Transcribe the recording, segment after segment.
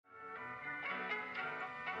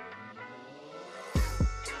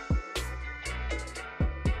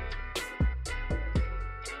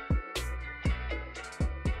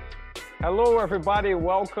Hello, everybody.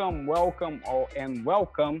 Welcome.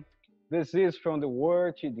 This is from the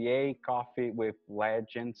Word to the A Coffee with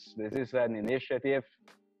Legends. This is an initiative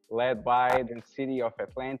led by the City of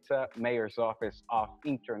Atlanta Mayor's Office of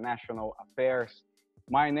International Affairs.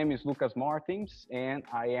 My name is Lucas Martins, and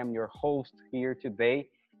I am your host here today.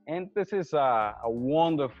 And this is a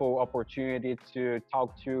wonderful opportunity to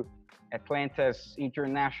talk to Atlanta's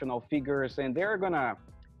international figures, and they're gonna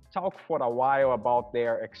talk for a while about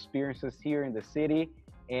their experiences here in the city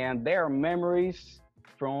and their memories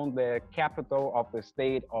from the capital of the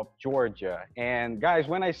state of Georgia. And guys,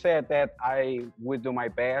 when I said that I would do my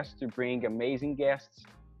best to bring amazing guests,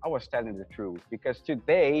 I was telling the truth because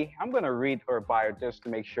today I'm going to read her bio just to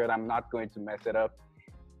make sure that I'm not going to mess it up.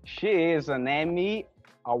 She is an Emmy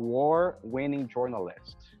award winning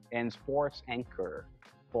journalist and sports anchor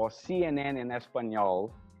for CNN in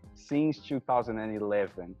Español since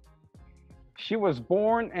 2011. She was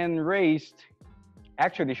born and raised,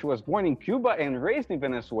 actually, she was born in Cuba and raised in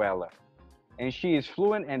Venezuela. And she is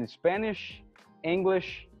fluent in Spanish,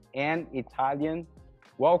 English, and Italian.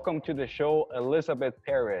 Welcome to the show, Elizabeth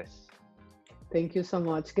Pérez. Thank you so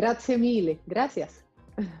much. Grazie mille. Gracias.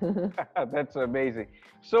 That's amazing.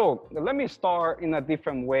 So let me start in a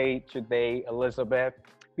different way today, Elizabeth,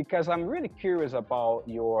 because I'm really curious about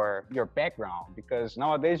your background. Because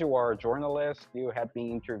nowadays you are a journalist, you have been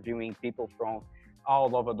interviewing people from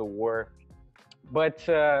all over the world. But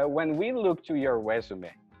when we look to your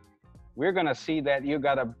resume, we're gonna see that you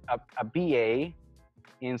got a BA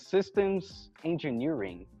in systems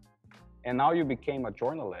engineering, and now you became a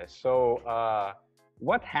journalist. So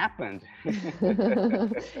what happened?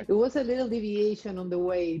 It was a little deviation on the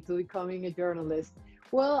way to becoming a journalist.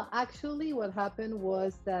 Well, actually, what happened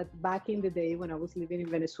was that back in the day when I was living in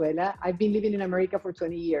Venezuela, I've been living in America for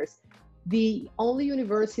 20 years. The only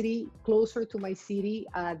university closer to my city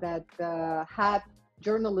that had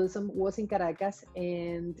journalism was in Caracas,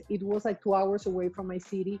 and it was like 2 hours away from my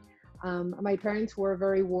city. My parents were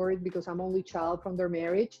very worried because I'm only child from their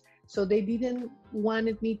marriage, so they didn't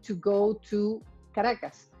wanted me to go to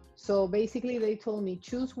Caracas. So basically, they told me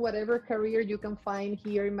choose whatever career you can find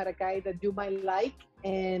here in Maracay that you might like,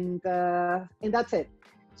 and that's it.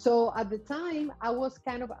 So at the time, I was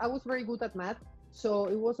very good at math, so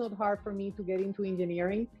it was not hard for me to get into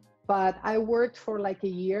engineering. But I worked for like a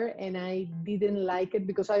year and I didn't like it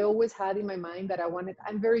because I always had in my mind that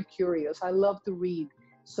I'm very curious. I love to read.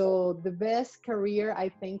 So the best career, I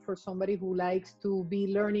think, for somebody who likes to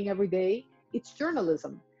be learning every day, it's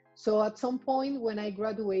journalism. So at some point when I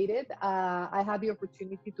graduated, I had the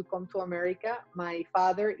opportunity to come to America. My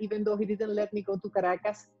father, even though he didn't let me go to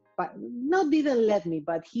Caracas, but not didn't let me,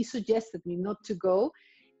 but he suggested me not to go.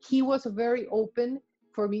 He was very open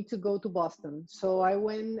for me to go to Boston. So I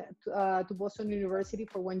went to Boston University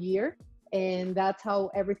for 1 year, and that's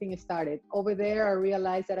how everything started. Over there, I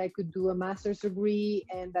realized that I could do a master's degree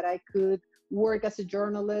and that I could work as a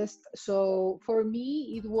journalist. So for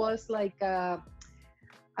me, it was like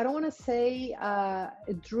I don't want to say a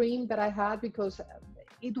dream that I had because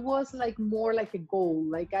it was like more like a goal.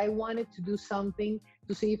 Like I wanted to do something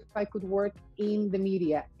to see if I could work in the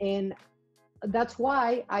media. And that's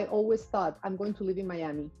why I always thought I'm going to live in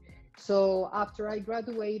Miami. So after I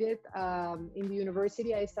graduated in the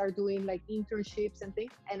university, I started doing like internships and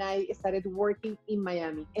things, and I started working in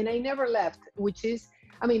Miami. And I never left,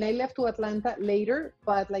 I left to Atlanta later,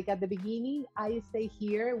 but like at the beginning, I stay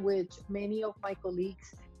here, which many of my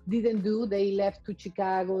colleagues didn't do. They left to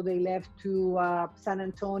Chicago, they left to San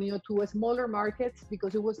Antonio, to smaller markets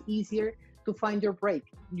because it was easier to find your break,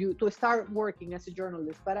 to start working as a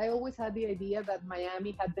journalist. But I always had the idea that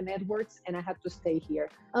Miami had the networks and I had to stay here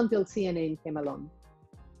until CNN came along.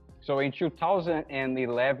 So in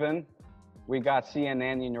 2011, we got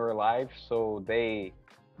CNN in your life. So they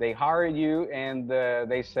hired you and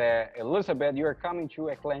they said, Elizabeth, you're coming to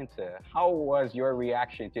Atlanta. How was your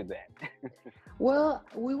reaction to that? Well,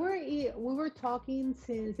 we were talking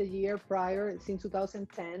since a year prior, since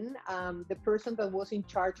 2010. The person that was in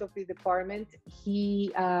charge of the department,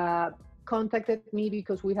 he contacted me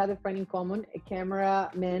because we had a friend in common, a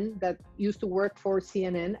cameraman that used to work for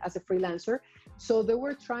CNN as a freelancer. So they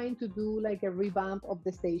were trying to do like a revamp of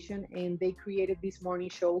the station, and they created this morning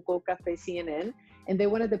show called Cafe CNN, and they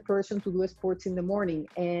wanted the person to do sports in the morning.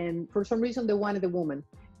 And for some reason, they wanted a woman.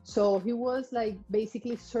 So he was like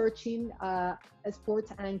basically searching a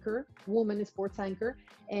sports anchor, woman sports anchor,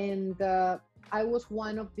 and I was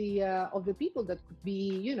one of the people that could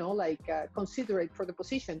be, considerate for the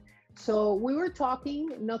position. So we were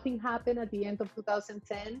talking, nothing happened at the end of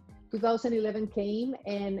 2010. 2011 came,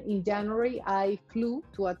 and in January I flew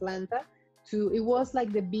to Atlanta to, it was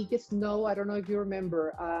like the biggest snow. I don't know if you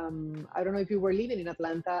remember. I don't know if you were living in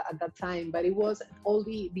Atlanta at that time, but it was all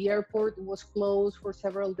the airport was closed for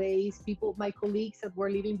several days. People, my colleagues that were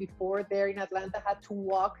living before there in Atlanta had to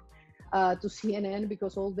walk to CNN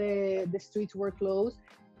because all the streets were closed.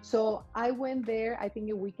 So I went there, I think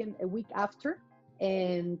a week after,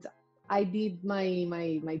 and I did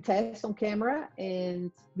my test on camera,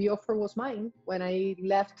 and the offer was mine when I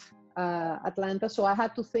left Atlanta. So I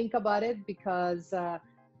had to think about it because,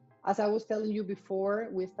 as I was telling you before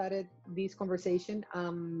we started this conversation,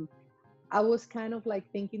 I was kind of like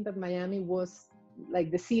thinking that Miami was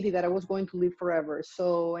like the city that I was going to live forever.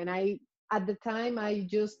 So, and at the time, I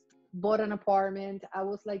just bought an apartment. I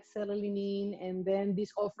was like settling in, and then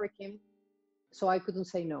this offer came, so I couldn't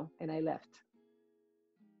say no, and I left.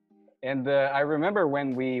 And I remember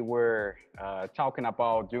when we were talking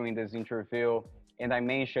about doing this interview, and I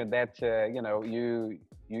mentioned that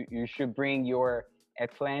you should bring your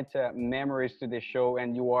Atlanta memories to the show,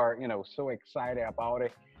 and you are so excited about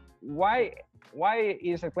it. Why why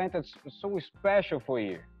is Atlanta so special for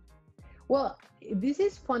you? Well, this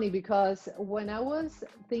is funny because when I was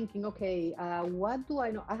thinking, okay, what do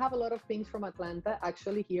I know? I have a lot of things from Atlanta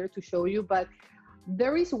actually here to show you, but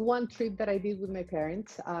there is one trip that I did with my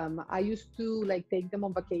parents. I used to like take them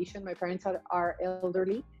on vacation. My parents are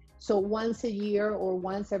elderly. So once a year or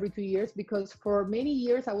once every 2 years, because for many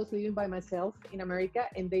years I was living by myself in America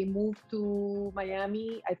and they moved to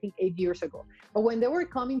Miami, I think 8 years ago. But when they were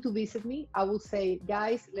coming to visit me, I would say,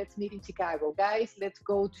 guys, let's meet in Chicago. Guys, let's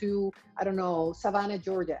go to, I don't know, Savannah,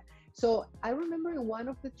 Georgia. So I remember in one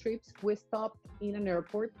of the trips, we stopped in an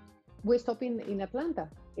airport. We stopped in Atlanta,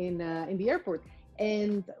 in the airport,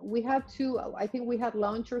 and we had to, I think we had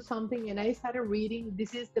lunch or something, and I started reading,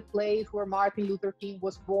 this is the place where Martin Luther King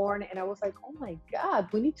was born, and I was like, oh my God,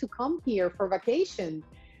 we need to come here for vacation.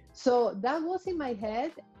 So that was in my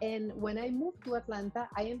head, and when I moved to Atlanta,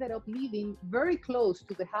 I ended up living very close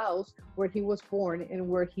to the house where he was born and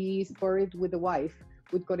where he's buried with the wife,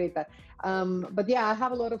 with Coretta. But yeah, I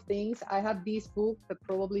have a lot of things. I have this book that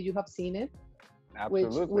probably you have seen it,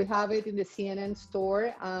 which we Absolutely. have it in the CNN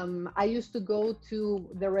store. I used to go to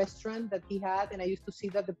the restaurant that he had, and I used to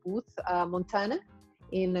sit at the booth, Montana,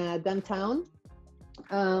 in downtown.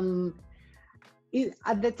 Um,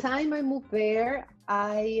 at the time I moved there,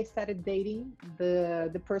 I started dating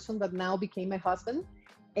the person that now became my husband,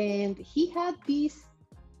 and he had this,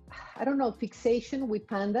 I don't know, fixation with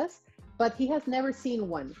pandas, but he has never seen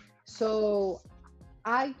one. So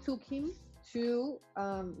I took him to,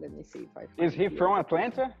 let me see if I Is find he here from the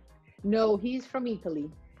person. Atlanta? No, he's from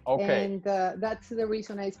Italy, Okay. and that's the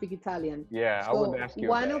reason I speak Italian. Yeah, I would So ask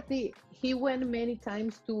you one that. of the, he went many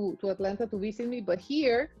times to Atlanta to visit me, but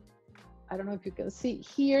here, I don't know if you can see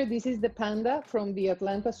here, this is the panda from the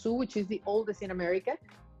Atlanta Zoo, which is the oldest in America.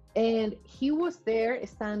 And he was there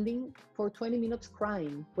standing for 20 minutes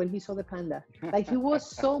crying when he saw the panda. Like he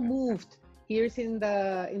was so moved. Here's in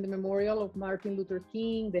the memorial of Martin Luther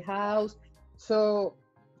King, the house. So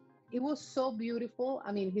it was so beautiful.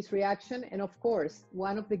 I mean, his reaction, and of course,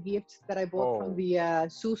 one of the gifts that I bought from Oh, the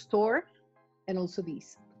zoo store, and also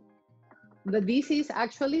this. This is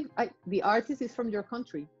actually the artist is from your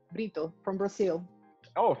country, Brito, from Brazil.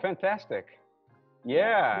 oh, fantastic.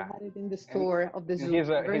 Yeah, they Yeah, had it in the and store of the and zoo.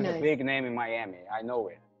 Very he's a nice. big name in Miami. I know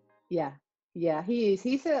it. Yeah, yeah, he is.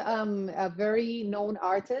 He's a very known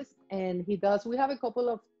artist, and he does. We have a couple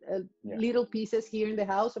of Yeah. little pieces here in the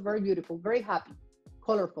house. Very beautiful, very happy,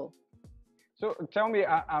 colorful. So tell me,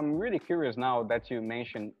 I'm really curious now that you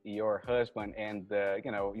mentioned your husband, and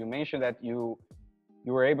you mentioned that you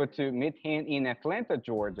were able to meet him in Atlanta,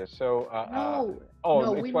 Georgia. So, No, oh,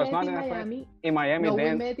 no, it we was met not in in Atlanta, Miami. in Miami No,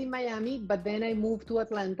 we then, met in Miami, but then I moved to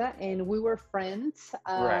Atlanta, and we were friends.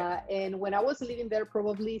 right? And when I was living there,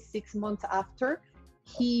 probably 6 months after,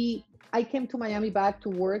 I came to Miami back to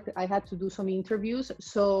work. I had to do some interviews,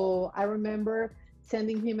 so I remember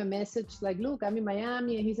sending him a message like, "Look, I'm in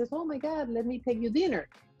Miami," and he says, "Oh my God, let me take you dinner."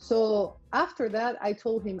 So after that, I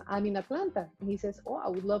told him I'm in Atlanta, and he says, "Oh, I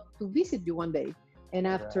would love to visit you one day." And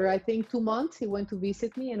after Right. I think 2 months, he went to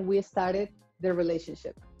visit me, and we started the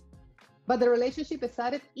relationship. But the relationship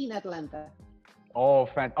started in Atlanta. Oh,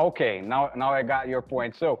 okay. Now I got your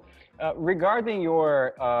point. So, regarding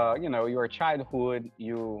your, your childhood,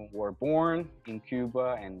 you were born in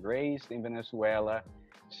Cuba and raised in Venezuela.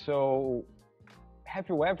 So, have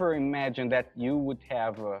you ever imagined that you would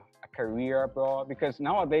have a career abroad? Because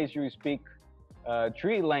nowadays you speak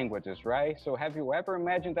three languages, right? So, have you ever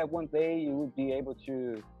imagined that one day you would be able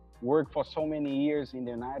to work for so many years in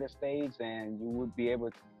the United States and you would be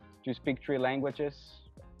able to speak three languages?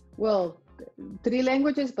 Well, three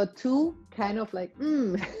languages, but two kind of like,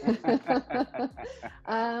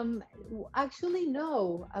 actually,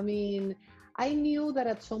 no. I mean, I knew that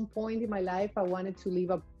at some point in my life, I wanted to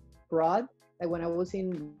live abroad. Like when I was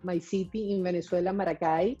in my city in Venezuela,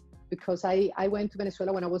 Maracay, because I went to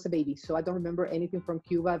Venezuela when I was a baby. So I don't remember anything from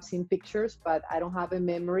Cuba. I've seen pictures, but I don't have a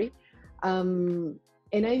memory. And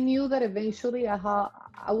I knew that eventually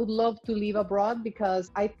I would love to live abroad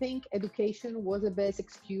because I think education was the best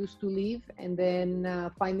excuse to leave, and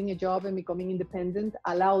then finding a job and becoming independent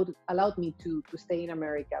allowed me to stay in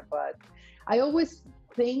America. But I always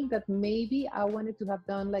think that maybe I wanted to have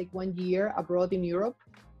done like 1 year abroad in Europe,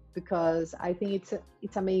 because I think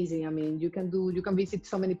it's amazing. I mean, you can visit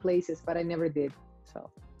so many places, but I never did.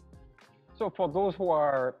 So for those who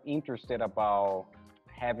are interested about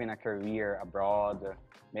having a career abroad,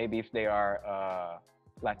 maybe if they are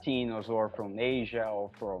Latinos or from Asia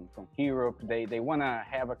or from Europe, they want to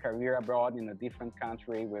have a career abroad in a different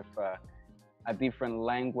country with a different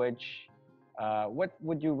language. What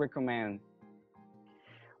would you recommend?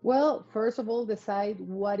 Well, first of all, decide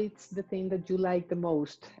what is the thing that you like the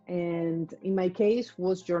most. And in my case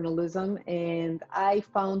was journalism, and I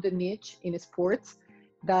found a niche in sports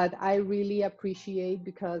that I really appreciate,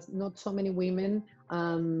 because not so many women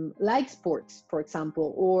like sports, for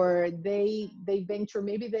example, or they venture,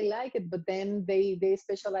 maybe they like it, but then they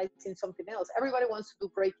specialize in something else. Everybody wants to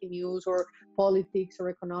do breaking news or politics or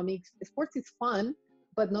economics. Sports is fun,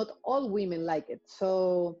 but not all women like it.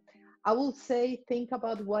 So I will say, think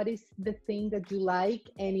about what is the thing that you like,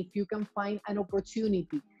 and if you can find an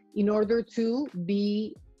opportunity in order to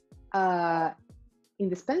be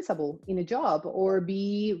indispensable in a job or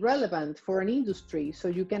be relevant for an industry, so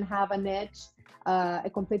you can have an edge, a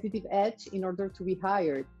competitive edge in order to be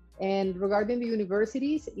hired. And regarding the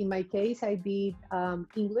universities, in my case, I did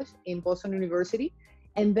English in Boston University,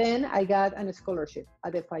 and then I got a scholarship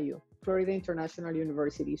at FIU, Florida International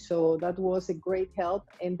University. So that was a great help.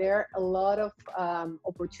 And there are a lot of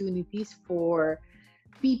opportunities for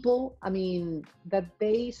people, I mean, that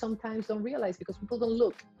they sometimes don't realize because people don't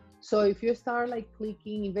look. So if you start like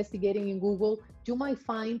clicking, investigating in Google, you might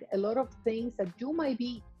find a lot of things that you might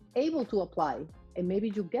be able to apply, and maybe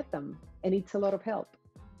you get them, and it's a lot of help.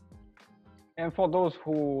 And for those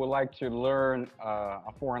who like to learn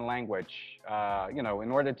a foreign language,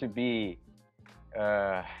 in order to be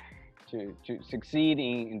to succeed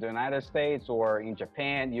in the United States or in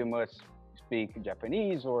Japan, you must speak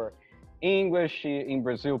Japanese, or English in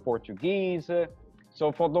Brazil, Portuguese.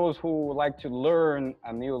 So for those who like to learn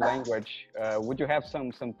a new language, would you have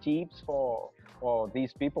some tips for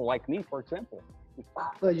these people like me, for example?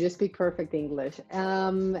 Well, you speak perfect English.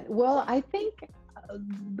 Well, I think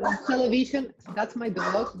television, that's my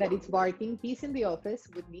dog that is barking. He's in the office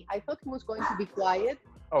with me. I thought he was going to be quiet.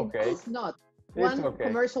 Okay. He's not. It's One okay.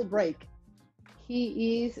 commercial break.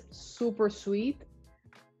 He is super sweet.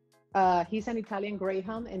 He's an Italian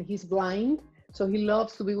Greyhound, and he's blind. So he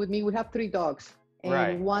loves to be with me. We have 3 dogs. And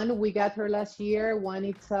Right. one we got her last year. One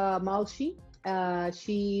it's Malshi.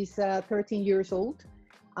 She's 13 years old.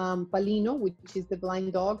 Palino, which is the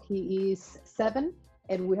blind dog, he is 7.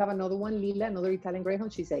 And we have another one, Lila, another Italian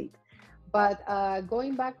Greyhound, she's 8. But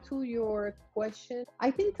going back to your question,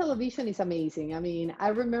 I think television is amazing. I mean, I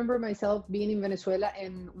remember myself being in Venezuela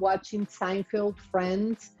and watching Seinfeld,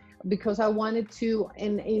 Friends, because I wanted to,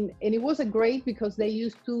 and it was a great, because they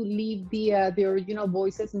used to leave the original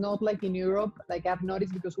voices, not like in Europe, like I've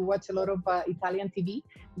noticed, because we watch a lot of Italian TV.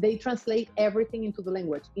 They translate everything into the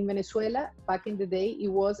language. In Venezuela, back in the day, it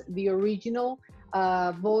was the original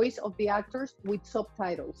voice of the actors with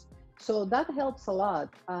subtitles. So that helps a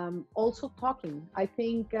lot. Also talking, I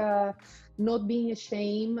think not being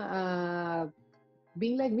ashamed,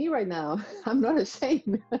 being like me right now, I'm not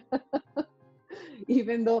ashamed.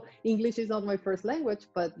 Even though English is not my first language,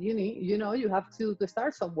 but you have to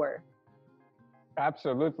start somewhere.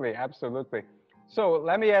 Absolutely, absolutely. So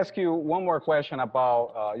let me ask you one more question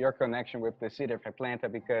about your connection with the city of Atlanta,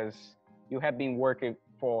 because you have been working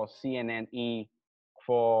for CNNE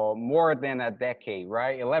for more than a decade,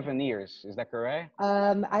 right? 11 years, is that correct?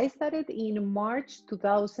 I started in March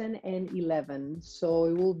 2011, so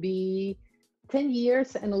it will be 10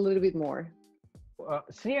 years and a little bit more.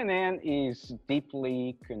 CNN is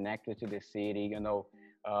deeply connected to the city.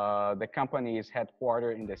 The company is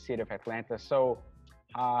headquartered in the city of Atlanta. So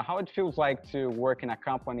how it feels like to work in a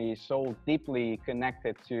company so deeply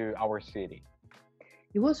connected to our city?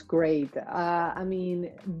 It was great. I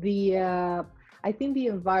mean, I think the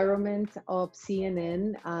environment of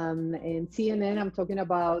CNN, and CNN, I'm talking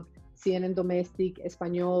about CNN Domestic,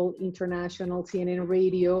 Español, International, CNN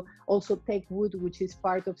Radio, also Techwood, which is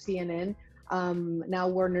part of CNN. now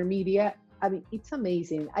Warner Media. I mean, it's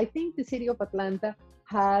amazing. I think the city of Atlanta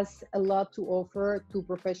has a lot to offer to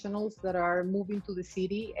professionals that are moving to the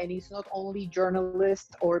city. And it's not only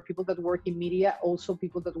journalists or people that work in media, also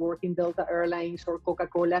people that work in Delta Airlines or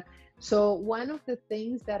Coca-Cola. So one of the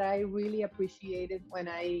things that I really appreciated when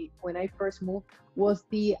I first moved was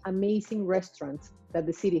the amazing restaurants that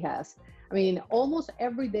the city has. I mean, almost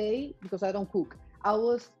every day, because I don't cook, I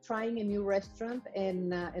was trying a new restaurant,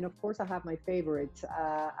 and of course I have my favorites.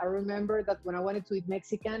 I remember that when I wanted to eat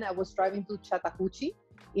Mexican, I was driving to Chattahoochee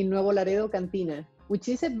in Nuevo Laredo Cantina, which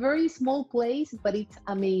is a very small place, but it's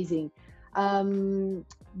amazing.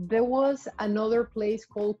 There was another place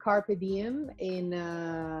called Carpe Diem in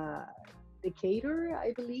Decatur,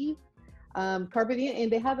 I believe. Carpe Diem,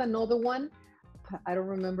 and they have another one. I don't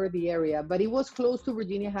remember the area, but it was close to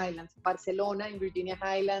Virginia Highlands, Barcelona in Virginia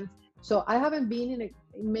Highlands. So I haven't been in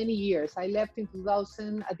many years. I left in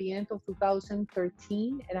 2000, at the end of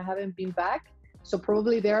 2013, and I haven't been back. So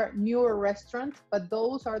probably there are newer restaurants, but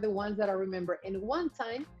those are the ones that I remember. And one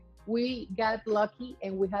time we got lucky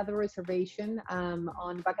and we had a reservation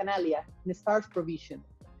on Bacchanalia in Stars Provision.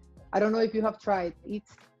 I don't know if you have tried.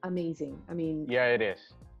 It's amazing. I mean, Yeah, it is.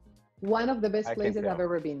 one of the best I can places I've tell.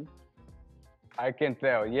 ever been. I can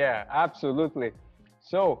tell. Yeah, absolutely.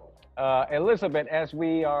 So, Elizabeth, as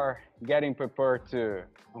we are getting prepared to,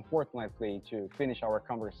 unfortunately, to finish our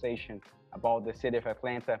conversation about the city of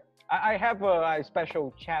Atlanta, I have a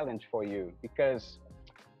special challenge for you because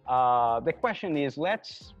the question is,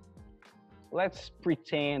 let's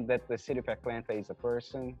pretend that the city of Atlanta is a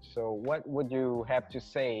person. So, what would you have to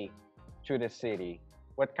say to the city?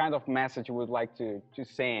 What kind of message you would like to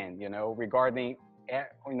send? Regarding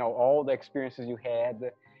all the experiences you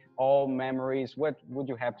had, all memories. What would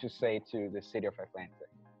you have to say to the city of Atlanta?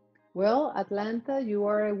 Well, Atlanta, you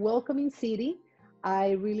are a welcoming city.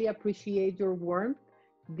 I really appreciate your warmth,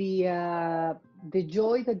 the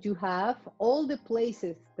joy that you have, all the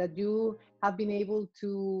places that you have been able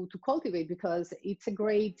to cultivate, because it's a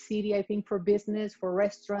great city, I think, for business, for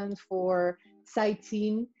restaurants, for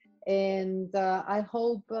sightseeing, and I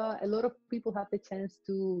hope a lot of people have the chance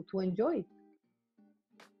to enjoy.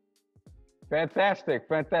 Fantastic,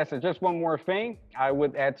 fantastic. Just one more thing I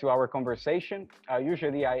would add to our conversation.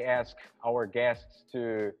 Usually, I ask our guests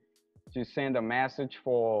to send a message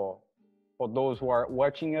for those who are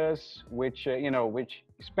watching us, which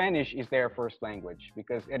Spanish is their first language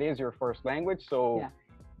because it is your first language. So Yeah.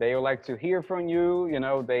 they would like to hear from you.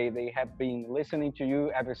 They have been listening to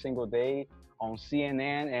you every single day on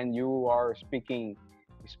CNN, and you are speaking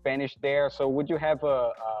Spanish there. So would you have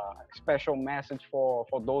a special message for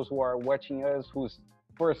those who are watching us whose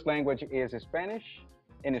first language is Spanish?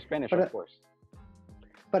 In Spanish, of Para, course.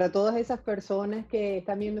 para todas esas personas que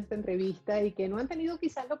están viendo esta entrevista y que no han tenido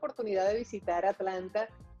quizás la oportunidad de visitar Atlanta,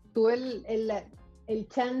 tuve el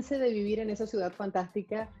chance de vivir en esa ciudad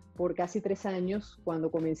fantástica por casi 3 años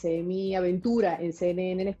cuando comencé mi aventura en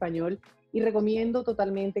CNN en español, y recomiendo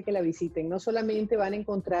totalmente que la visiten. No solamente van a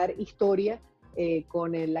encontrar historia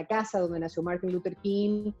con la casa donde nació Martin Luther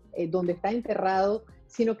King, donde está enterrado,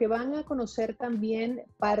 sino que van a conocer también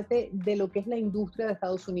parte de lo que es la industria de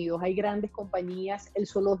Estados Unidos. Hay grandes compañías, el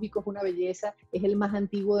zoológico es una belleza, es el más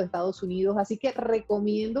antiguo de Estados Unidos, así que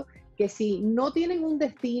recomiendo que si no tienen un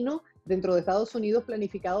destino dentro de Estados Unidos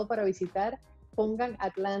planificado para visitar, pongan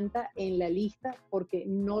Atlanta en la lista porque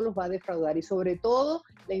no los va a defraudar, y sobre todo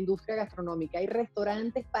la industria gastronómica. Hay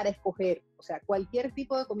restaurantes para escoger, o sea, cualquier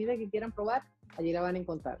tipo de comida que quieran probar, allí la van a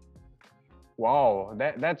encontrar. Wow,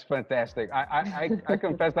 that's fantastic. I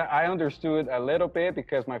confess that I understood a little bit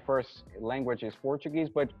because my first language is Portuguese,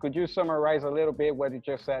 but could you summarize a little bit what you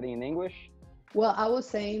just said in English? Well, I was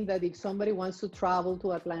saying that if somebody wants to travel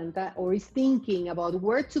to Atlanta or is thinking about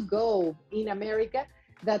where to go in America,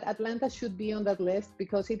 that Atlanta should be on that list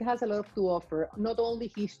because it has a lot to offer. Not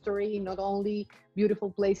only history, not only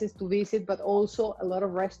beautiful places to visit, but also a lot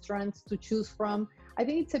of restaurants to choose from. I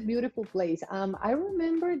think it's a beautiful place. I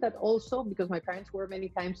remember that also because my parents were many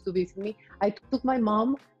times to visit me. I took my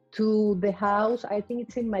mom to the house, I think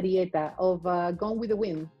it's in Marietta, of Gone with the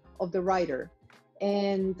Wind, of the writer.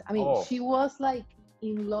 And I mean, Oh, she was like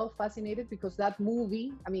in love, fascinated because that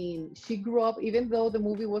movie, I mean, she grew up, even though the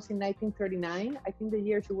movie was in 1939, I think the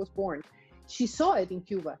year she was born, she saw it in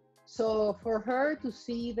Cuba. So for her to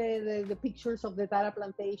see the pictures of the Tara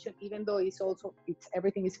plantation, even though it's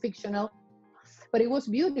everything is fictional, but it was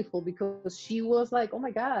beautiful because she was like, oh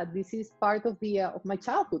my God, this is part of the of my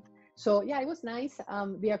childhood. So yeah, it was nice.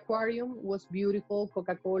 The aquarium was beautiful,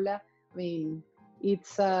 Coca-Cola. I mean,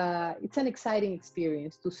 it's an exciting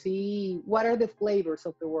experience to see what are the flavors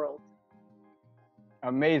of the world.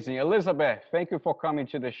 Amazing. Elizabeth, thank you for coming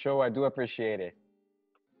to the show. I do appreciate it.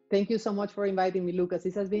 Thank you so much for inviting me, Lucas.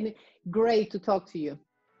 It has been great to talk to you.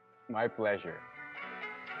 My pleasure.